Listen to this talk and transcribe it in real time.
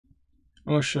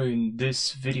I'm going to show you in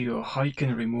this video how you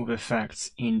can remove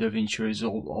effects in Davinci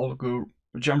Resolve. I'll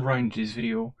jump right into this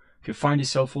video. If you find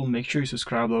this helpful, make sure you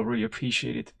subscribe. I'll really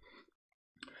appreciate it.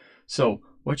 So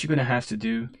what you're going to have to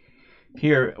do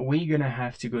here, we're going to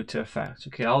have to go to effects.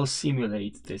 Okay, I'll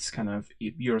simulate this kind of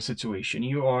your situation.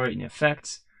 You are in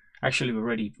effects. Actually, we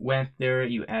already went there.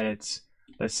 You added,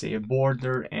 let's say, a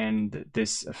border and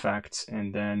this effect,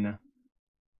 and then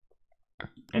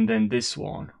this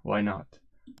one. Why not?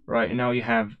 Right, now you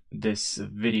have this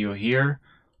video here.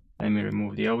 Let me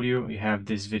remove the audio. You have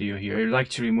this video here. You'd like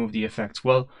to remove the effects.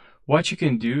 Well, what you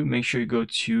can do, make sure you go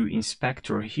to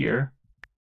inspector here.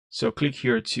 So click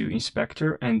here to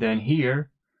inspector, and then here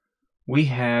we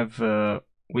have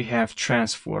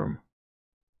transform.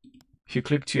 If you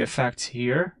click to effects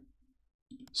here,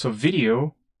 so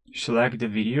video, select the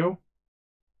video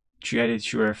to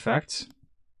edit your effects.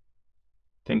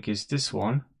 I think it's this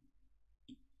one.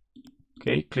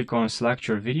 Okay, click on select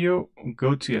your video,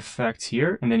 go to effects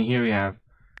here, and then here we have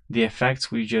the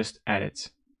effects we just added.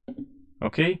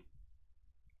 Okay.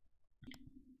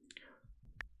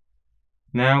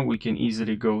 Now we can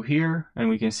easily go here and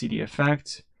we can see the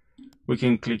effect. We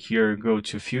can click here, go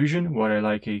to Fusion. What I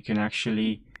like, you can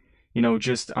actually,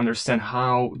 just understand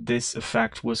how this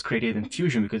effect was created in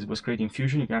Fusion, because it was created in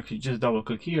Fusion. You can actually just double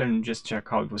click here and just check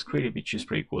how it was created, which is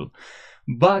pretty cool.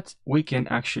 But we can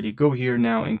actually go here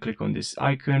now and click on this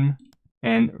icon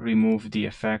and remove the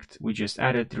effect we just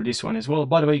added through this one as well.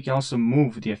 By the way, you can also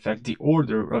move the effect, the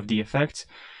order of the effect.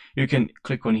 You can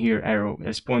click on here, arrow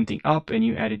is pointing up, and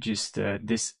you added just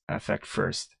this effect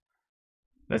first.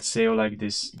 Let's say I like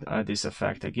this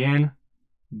effect again,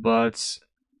 but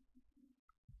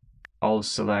I'll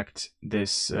select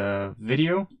this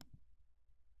video,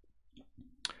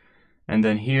 and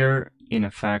then here in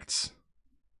effects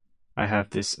I have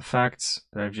this effect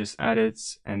that I've just added,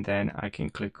 and then I can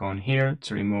click on here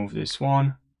to remove this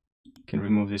one. Can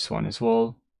remove this one as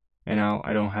well. And now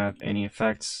I don't have any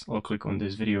effects. I'll click on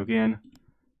this video again,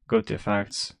 go to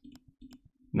effects.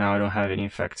 Now I don't have any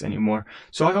effects anymore.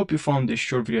 So I hope you found this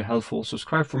short video helpful.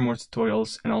 Subscribe for more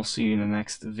tutorials, and I'll see you in the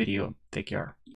next video. Take care.